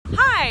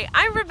Hi,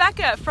 I'm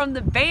Rebecca from the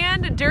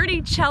band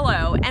Dirty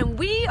Cello, and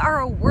we are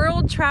a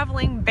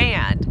world-traveling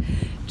band.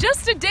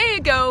 Just a day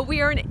ago, we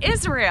were in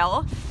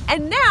Israel,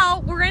 and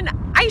now we're in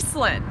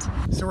Iceland.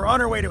 So we're on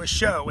our way to a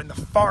show in the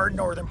far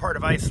northern part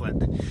of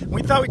Iceland.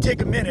 We thought we'd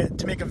take a minute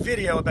to make a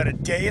video about a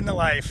day in the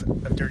life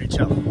of Dirty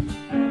Cello.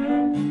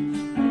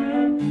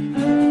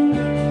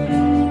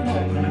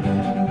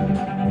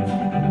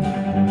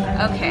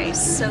 Okay,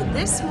 so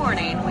this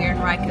morning we're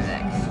in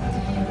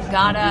Reykjavik.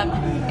 Got up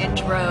and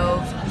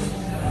drove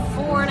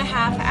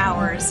 4.5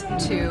 hours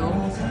to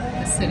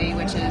the city,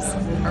 which is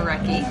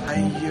Eckl.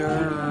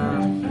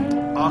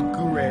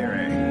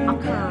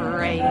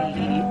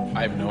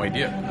 I have no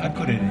idea.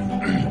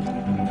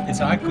 It's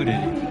Akureyri.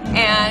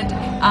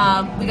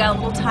 And we got a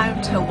little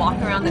time to walk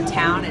around the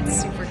town.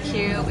 It's super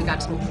cute. We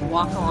got to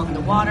walk along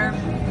the water.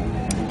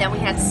 Then we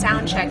had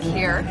sound check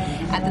here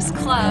at this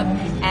club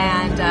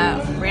and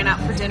ran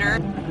out for dinner.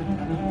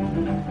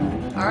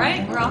 All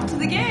right, we're off to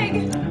the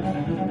gig.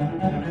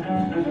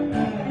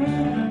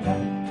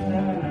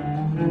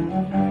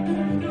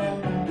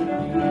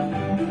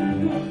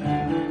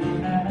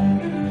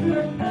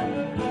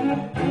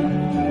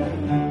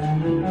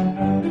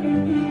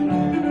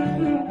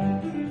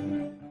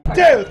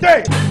 Two,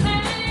 three.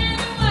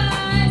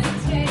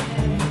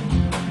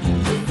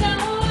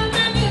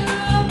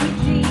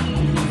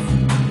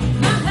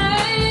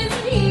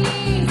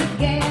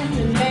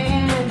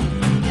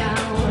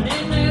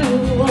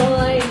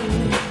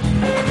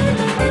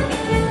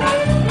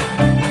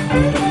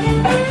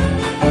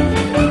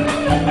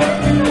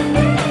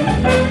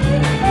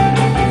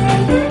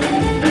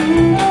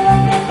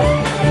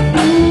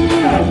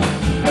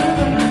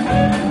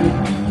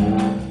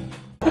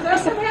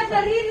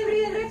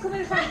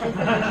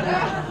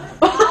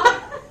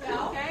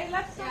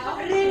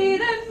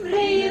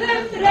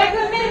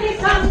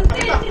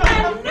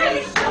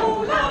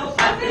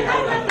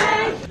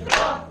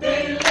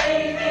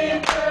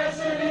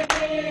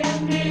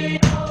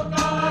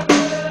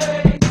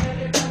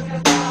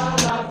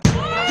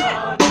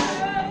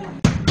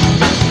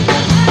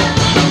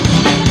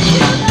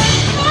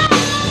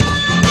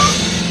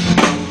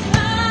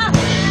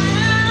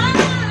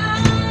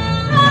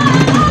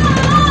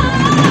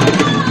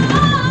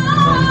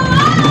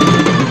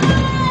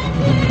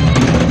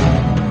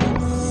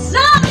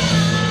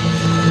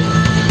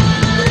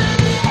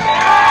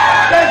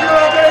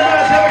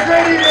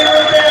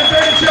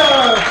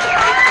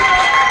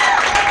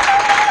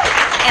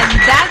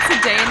 That's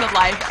a day in the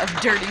life of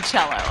Dirty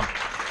Cello.